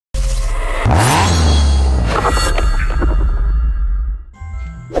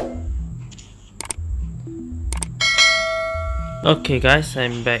Okay guys,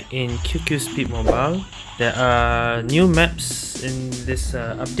 I'm back in QQ Speed Mobile. There are new maps in this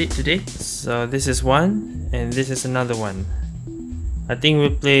update today. So this is one and this is another one. I think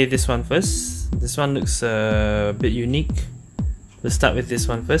we'll play this one first. This one looks a bit unique. We'll start with this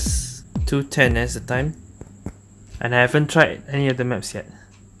one first. 2:10 as the time. And I haven't tried any of the maps yet.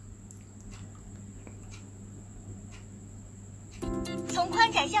 从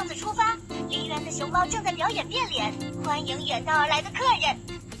宽窄巷子出发，梨园的熊猫正在表演变脸，欢迎远道而来的客人。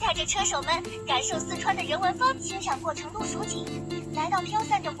带着车手们感受四川的人文风，欣赏过成都蜀景，来到飘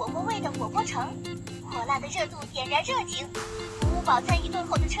散着火锅味的火锅城，火辣的热度点燃热情。服务饱餐一顿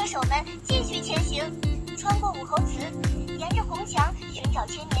后的车手们继续前行，穿过武侯祠，沿着红墙寻找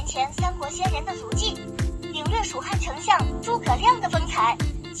千年前三国先人的足迹，领略蜀汉丞相诸葛亮的风采。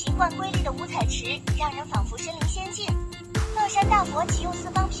奇幻瑰丽的五彩池让人仿佛身临仙境。 乐山大佛祈佑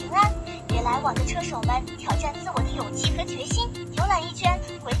四方平安，与来往的车手们挑战自我的勇气和决心。游览一圈，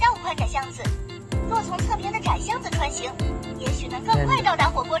回到宽窄巷子。若从侧边的窄巷子穿行，也许能更快到达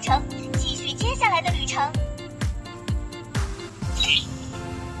火锅城，继续接下来的旅程。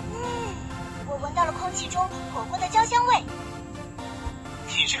我闻到了空气中火锅的焦香味。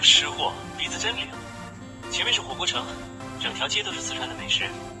你这个吃货，鼻子真灵。前面是火锅城，整条街都是四川的美食。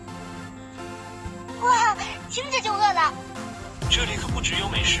哇，听着就饿了。 这里可不只有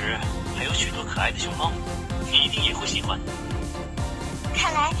美食，还有许多可爱的熊猫，你一定也会喜欢。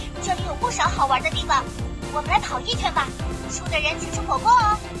看来这里有不少好玩的地方，我们来跑一圈吧。输的人请吃火锅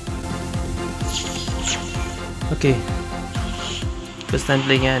哦。Okay, first time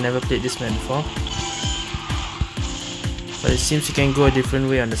playing. I never played this map before, but it seems you can go a different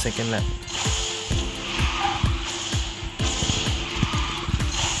way on the second lap.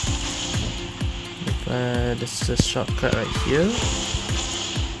 There's a shortcut right here.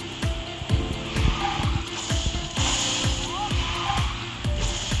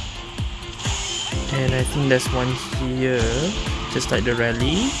 And I think there's one here, just like the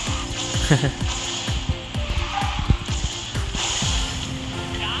rally.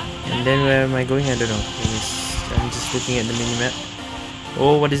 And then where am I going? I don't know. I'm just looking at the mini-map.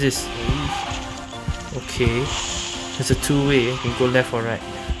 Oh, what is this? Okay, there's a two-way. You can go left or right.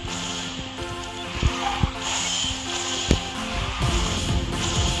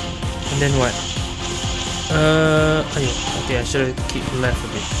 And then what? Okay, I should have keep left a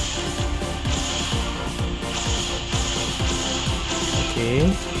bit.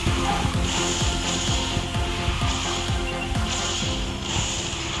 Okay.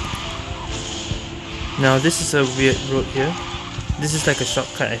 Now this is a weird road here. This is like a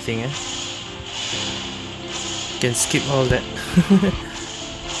shortcut, I think. You can skip all that.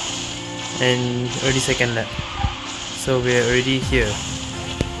 And already second lap. So we're already here.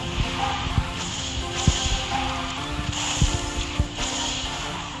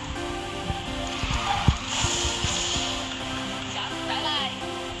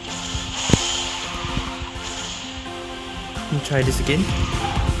 Try this again.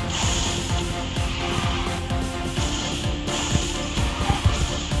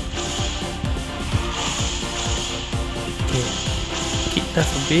 Okay, kick that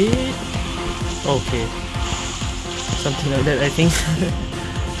a bit. Okay, something like that, I think.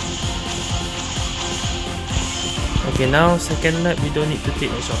 Okay, now second lap we don't need to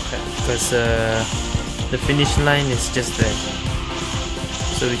take a shortcut because the finish line is just there.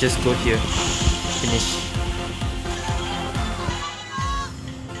 So we just go here, finish.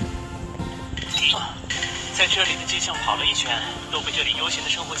 在这里的街巷跑了一圈，都被这里悠闲的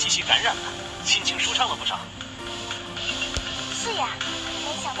生活气息感染了，心情舒畅了不少。是呀，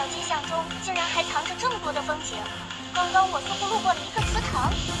没想到街巷中竟然还藏着这么多的风景。刚刚我似乎路过了一个祠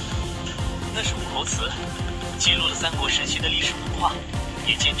堂，那是武侯祠，记录了三国时期的历史文化，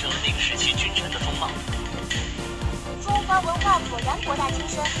也见证了那个时期君臣的风貌。中华文化果然博大精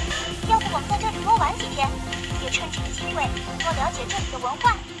深，要不我们在这里多玩几天，也趁这个机会多了解这里的文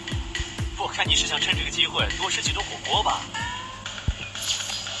化。 我看你是想趁这个机会多吃几顿火锅吧。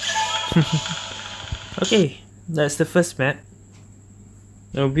Okay, that's the first map.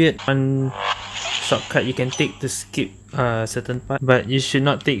 Albeit one shortcut you can take to skip certain part, but you should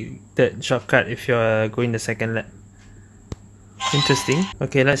not take that shortcut if you're going the second lap. Interesting.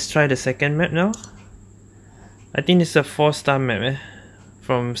 Okay, let's try the second map now. I think it's a 4-star map,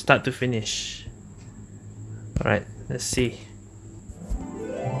 from start to finish. Alright, let's see.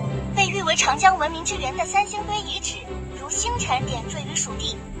 被誉为长江文明之源的三星堆遗址，如星辰点缀于蜀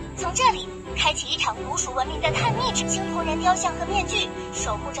地。从这里开启一场古蜀文明的探秘之青铜人雕像和面具，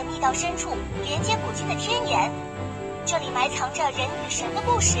守护着密道深处连接古今的天眼。这里埋藏着人与神的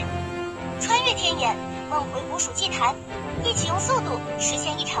故事。穿越天眼，梦回古蜀祭坛，一起用速度实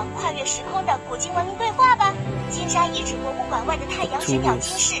现一场跨越时空的古今文明对话吧。金山遗址博物馆外的太阳神鸟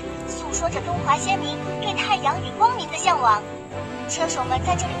金饰，诉说着中华先民对太阳与光明的向往。车手们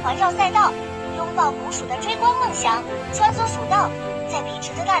在这里环绕赛道，拥抱古蜀的追光梦想，穿梭蜀道，在笔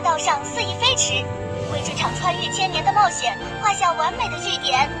直的大道上肆意飞驰，为这场穿越千年的冒险画下完美的句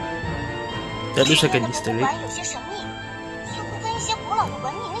点。That looks like 这 an 边的 Easter 博物 egg. 馆有些神秘，似乎跟一些古老的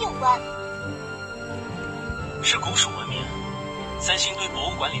文明有关。是古蜀文明。三星堆博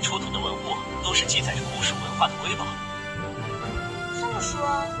物馆里出土的文物，都是记载着古蜀文化的瑰宝。这么说，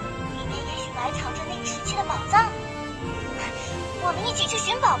里面也许埋藏着那个时期的宝藏。我们一起去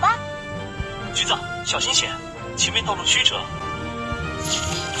寻宝吧。橘子，小心些，前面道路曲折。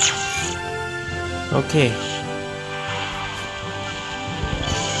Okay.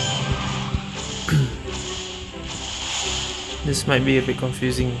 This might be a bit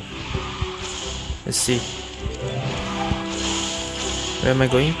confusing. Let's see. Where am I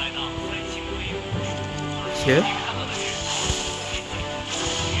going? Here?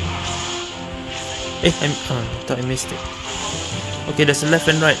 I thought I missed it. Okay, there's a left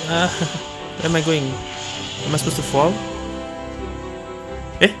and right. Where am I going? Am I supposed to fall?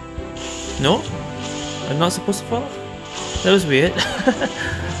 No? I'm not supposed to fall? That was weird.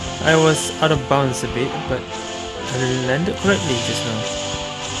 I was out of bounds a bit, but I landed correctly just now.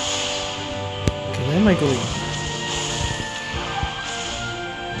 Okay, where am I going?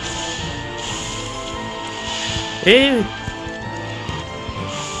 Hey! I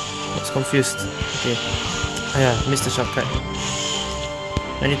was confused. Okay. Yeah, missed the shortcut.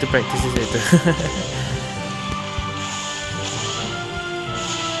 I need to practice this later.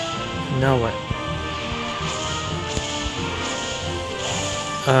 Now what?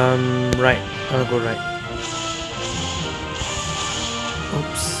 Right. I'll go right.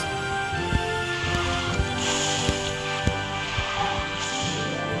 Oops.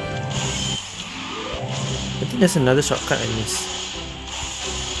 I think there's another shortcut I missed.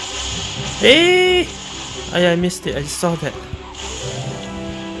 Hey! I missed it. I just saw that.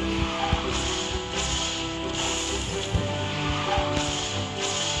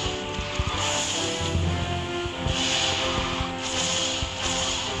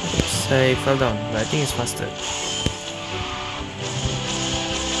 Oops, I fell down, but I think it's faster.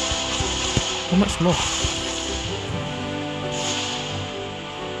 How much more?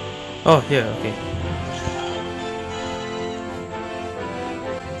 Oh, here, okay.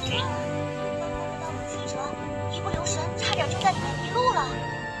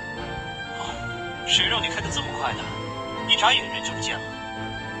 谁让你开得这么快的？一眨眼人就不见了。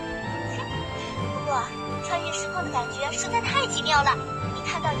不过，穿越时空的感觉实在太奇妙了。你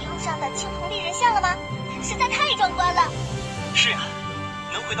看到一路上的青铜立人像了吗？实在太壮观了。是啊，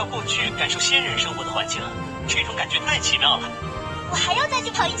能回到过去感受先人生活的环境，这种感觉太奇妙了。我还要再去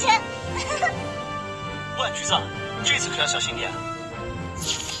跑一圈。喂，橘子，这次可要小心点。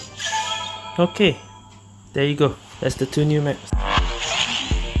Okay, there you go. That's the 2 new maps.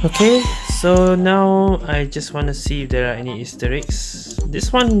 Okay, so now I just want to see if there are any Easter eggs.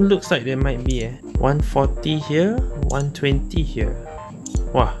 This one looks like there might be 140 here, 120 here.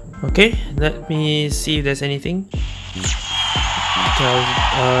 Wow. Okay, let me see if there's anything. Okay,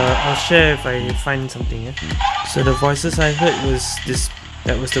 I'll share if I find something. So the voices I heard was this.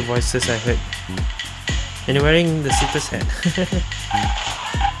 That was the voices I heard. And you're wearing the Cetus hat.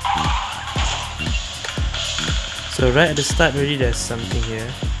 So right at the start already there's something here.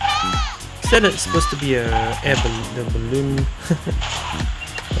 Is that supposed to be a the balloon?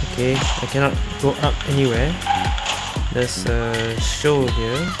 Okay, I cannot go up anywhere. There's a show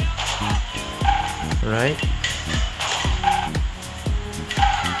here. Right.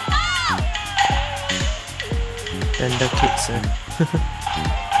 Panda kids,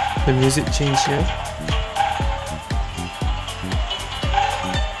 The music changed here.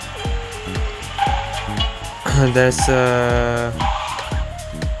 There's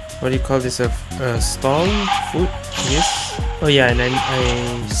what do you call this? A stall? Food? Yes. Oh yeah, and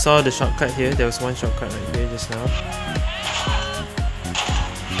I saw the shortcut here. There was one shortcut right there just now.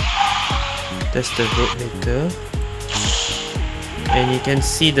 That's the road later. And you can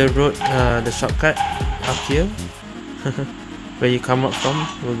see the road, the shortcut up here. Where you come up from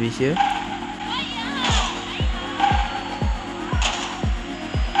will be here.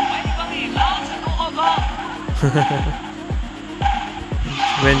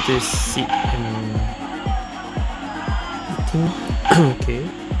 Went to sit and eating. Okay.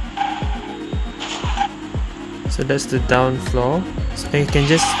 So that's the down floor. So you can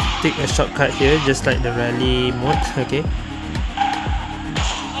just take a shortcut here, just like the rally mode. Okay.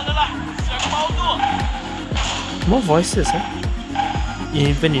 More voices, huh?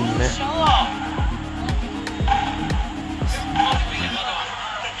 Even in map.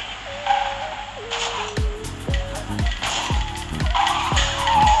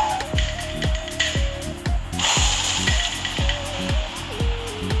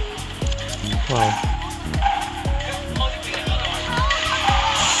 Wow.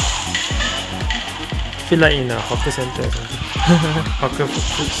 Feel like in a hawker center or something. Hawker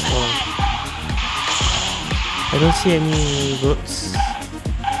food store. I don't see any roads.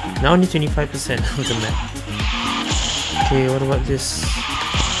 Now only 25% of the map. Okay, what about this?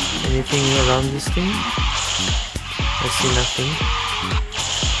 Anything around this thing? I see nothing.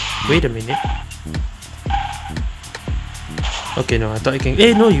 Wait a minute. Okay, no, I thought you can.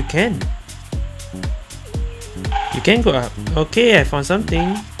 Hey, no, you can. You can go up. Okay, I found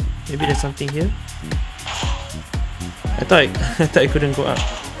something. Maybe there's something here. I thought I couldn't go up.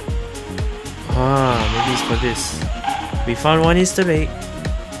 Ah, maybe it's for this. We found one Easter egg.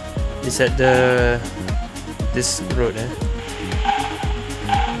 It's at this road, eh?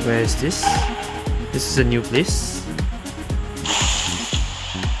 Where is this? This is a new place.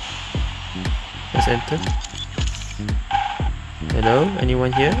 Let's enter. Hello?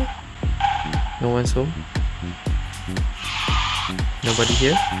 Anyone here? No one's home? Nobody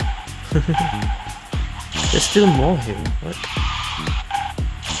here? There's still more here. What?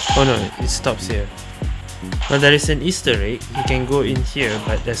 Oh no, it stops here. Well, there is an Easter egg. You can go in here,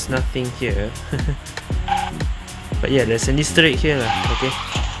 but there's nothing here. But yeah, there's an Easter egg here lah. Okay.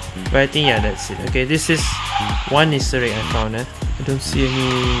 But I think yeah, that's it. Okay, this is one Easter egg I found. I don't see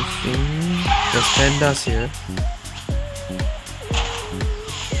anything. There's pandas here.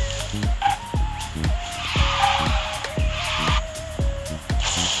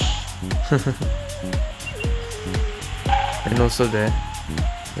 And also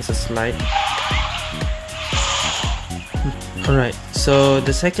there's a slide. Alright, so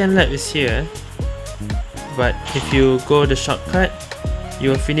the second lap is here, but if you go the shortcut, you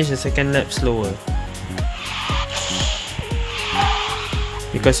will finish the second lap slower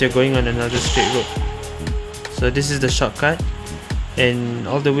because you're going on another straight road. So this is the shortcut, and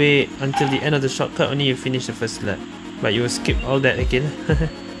all the way until the end of the shortcut only you finish the first lap, but you will skip all that again.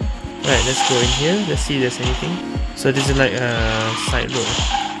 Right, let's go in here. Let's see if there's anything. So this is like a side road.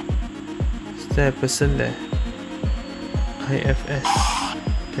 Is there a person there? IFS.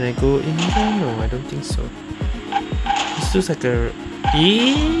 Can I go in there? No, I don't think so. This looks like a...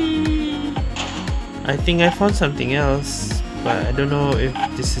 I think I found something else, but I don't know if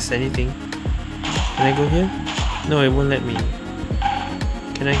this is anything. Can I go here? No, it won't let me.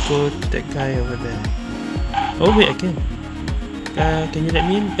 Can I go to that guy over there? Oh wait, I can. Can you let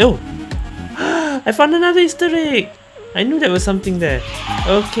me in? Oh! I found another Easter egg! I knew there was something there.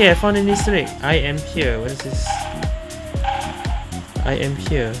 Okay, I found an Easter egg. I am here. What is this? I am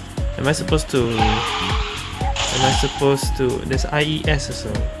here. Am I supposed to... There's IES or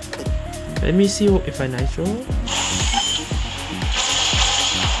so. Let me see if I nitro.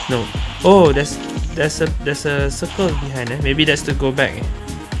 No. Oh, there's a circle behind, eh? Maybe that's to go back.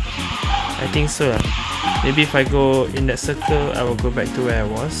 I think so. Maybe if I go in that circle, I will go back to where I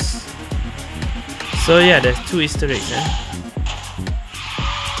was. So yeah, there's two Easter eggs, eh?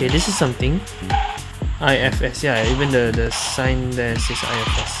 Okay, this is something. IFS, yeah, even the sign there says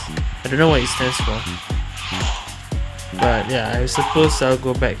IFS. I don't know what it stands for. But yeah, I suppose I'll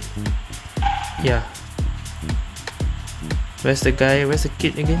go back. Yeah. Where's the guy? Where's the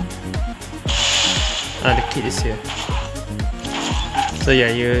kid again? Ah, the kid is here. So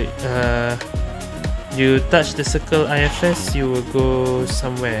yeah, you touch the circle IFS, you will go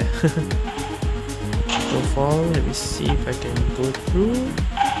somewhere. Don't fall. Let me see if I can go through.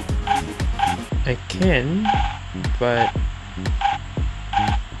 I can, but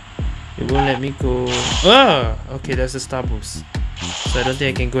it won't let me go. Oh! Okay, there's a star boost. So I don't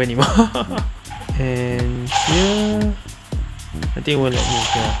think I can go anymore. And here, I think it won't let me.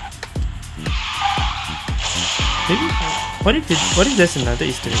 Yeah. Maybe. What if there's another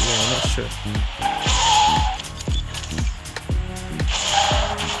Easter egg? Yeah, I'm not sure.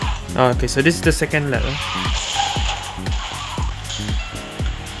 Oh, okay, so this is the second lap.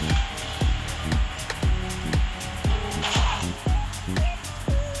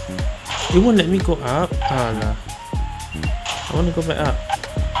 It won't let me go up. Alah. I want to go back up.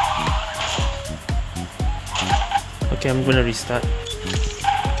 Okay, I'm gonna restart.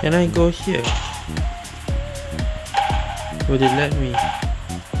 Can I go here? Would it let me?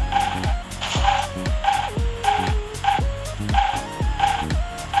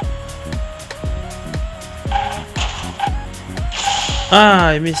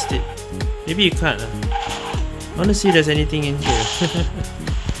 Ah, I missed it. Maybe you can't. wanna see if there's anything in here.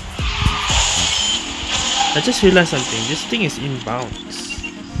 I just realized something. This thing is inbounds.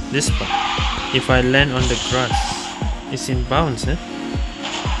 This part. If I land on the grass, it's inbounds, eh?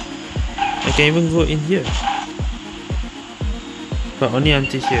 I can even go in here. But only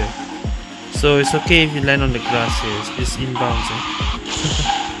until here. So it's okay if you land on the grass here. It's inbounds, eh?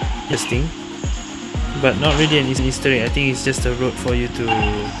 This thing. But not really an Easter egg. I think it's just a road for you to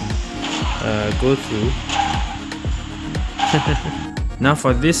go through. Now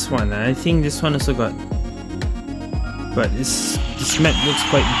for this one, I think this one also got. But this map looks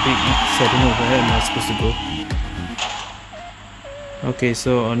quite big, so I don't know where am I supposed to go. Okay,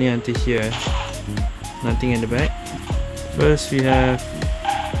 so only until here. Nothing in the back. First we have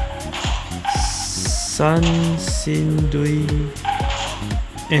San Sindui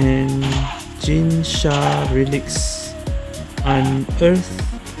and Jinsha Relics Unearth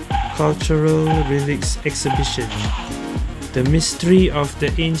Cultural Relics Exhibition. The Mystery of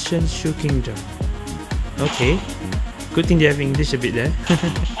the Ancient Shu Kingdom. Okay. Good thing they have English a bit there.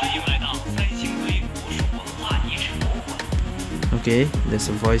 Okay, there's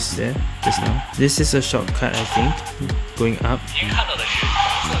a voice there just now. This is a shortcut, I think, going up.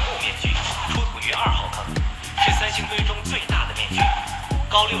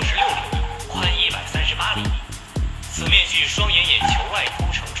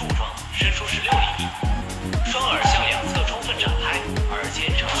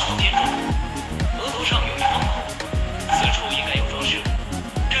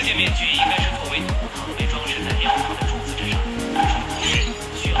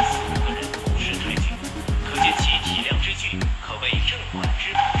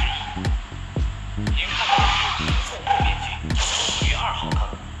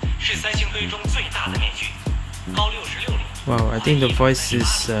 Wow, I think the voice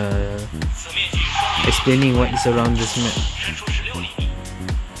is explaining what is around this map,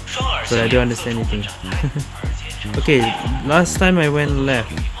 but I don't understand anything. Okay, last time I went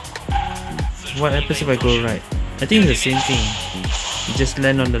left. What happens if I go right? I think it's the same thing. You just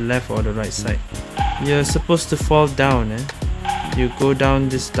land on the left or the right side. You're supposed to fall down, eh? You go down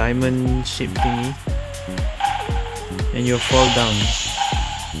this diamond shaped thingy and you'll fall down.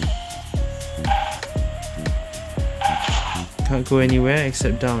 Can't go anywhere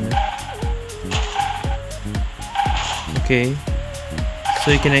except down, eh? Okay,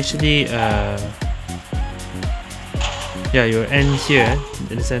 so you can actually yeah, you'll end here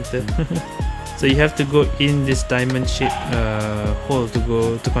in the center. So you have to go in this diamond shaped hole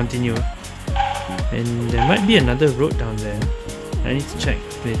to continue, and there might be another road down there. I need to check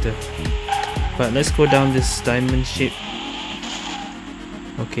later, but let's go down this diamond shaped.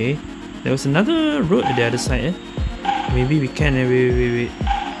 Okay, there was another road at the other side, eh? Maybe we can. Wait.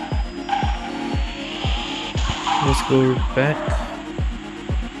 Let's go back.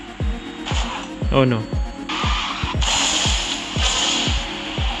 Oh no.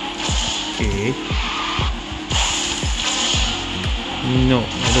 Okay. No,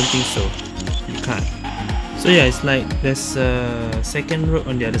 I don't think so. You can't. So yeah, it's like there's a second road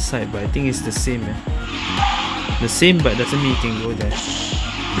on the other side, but I think it's the same. The same, but doesn't mean you can go there.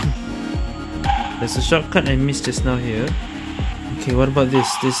 There's a shortcut I missed just now here. Okay, what about this?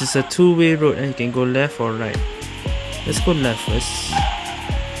 This is a two-way road and you can go left or right. Let's go left first.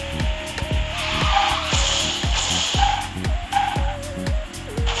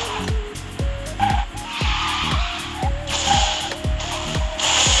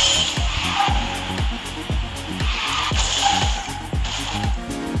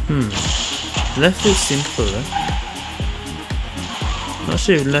 Left looks simple, eh? Not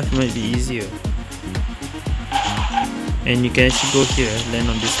sure if left might be easier. And you can actually go here, land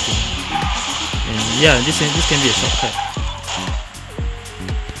on this thing. And yeah, this can be a shortcut.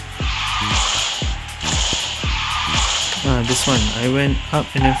 This one, I went up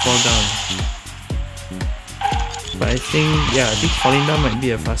and then fall down. But I think falling down might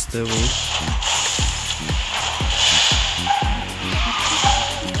be a faster way.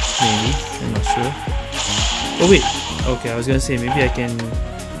 Maybe, I'm not sure. Oh wait, okay, I was gonna say maybe I can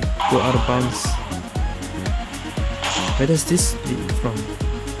go out of bounds. Where does this lead from?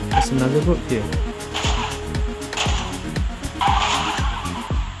 There's another road here.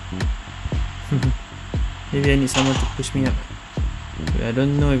 Maybe I need someone to push me up. Wait, I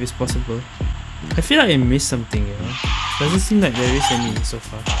don't know if it's possible. I feel like I missed something, you know. Doesn't seem like there is any so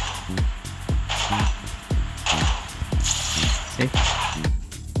far. Okay.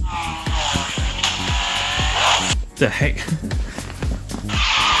 The heck?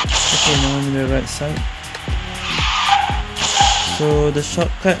 Okay, now I'm on the right side. So the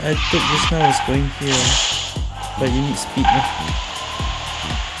shortcut I took just now was going here. but you need speed now.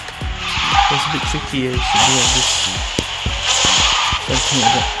 It's a bit tricky. You should do like this, something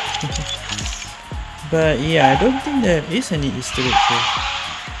like that. But yeah, I don't think there is any Easter egg here.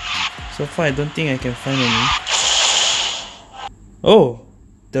 So far, I don't think I can find any. Oh,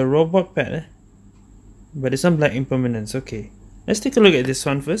 the robot pet. But it's on black impermanence. Okay, let's take a look at this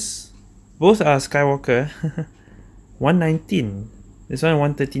one first. Both are Skywalker. 119. This one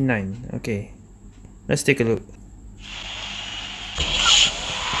 139. Okay, let's take a look.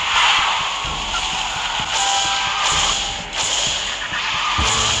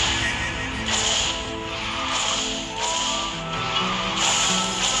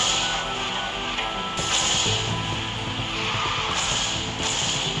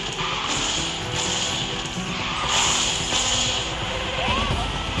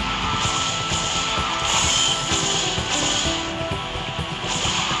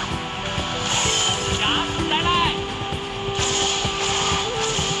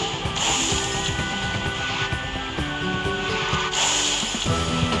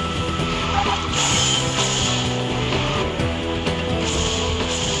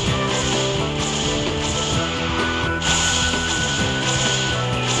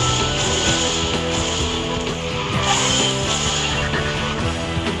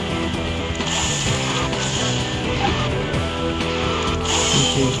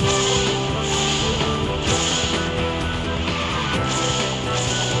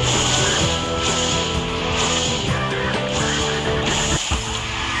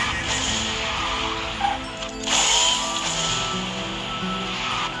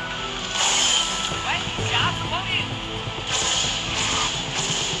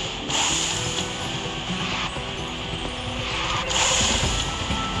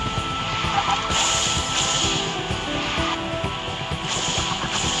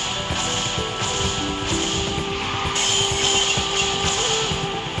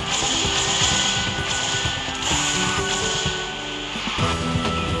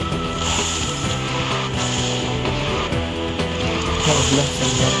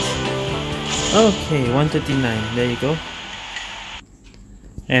 Okay, 139, there you go.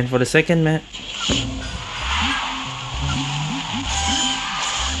 And for the second map,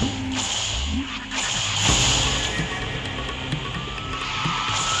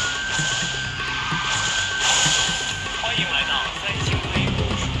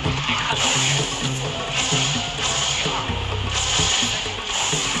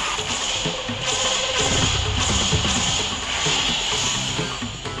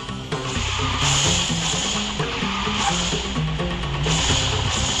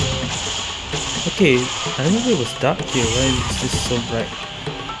 okay, I remember it was dark here. Why is this so bright?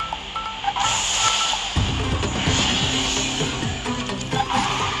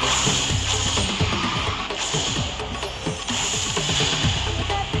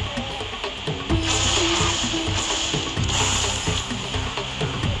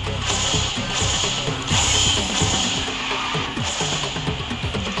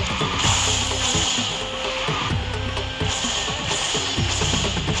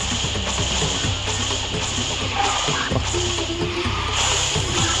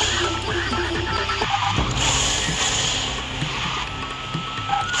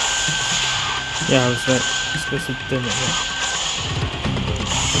 Yeah, I was right. It's supposed to turn like that.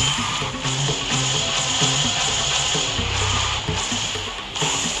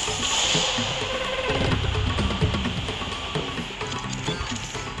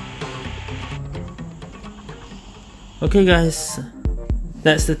 Okay guys,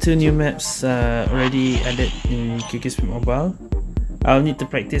 that's the two new maps already added in QQ Speed Mobile. I'll need to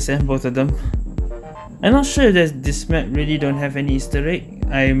practice both of them. I'm not sure that this map really don't have any Easter egg.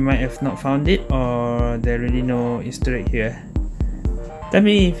 I might have not found it, or there really no Easter egg here. Tell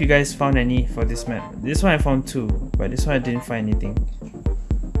me if you guys found any for this map. This one I found two, but this one I didn't find anything.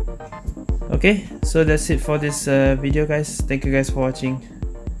 Okay, so that's it for this video guys. Thank you guys for watching.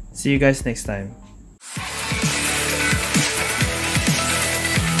 See you guys next time.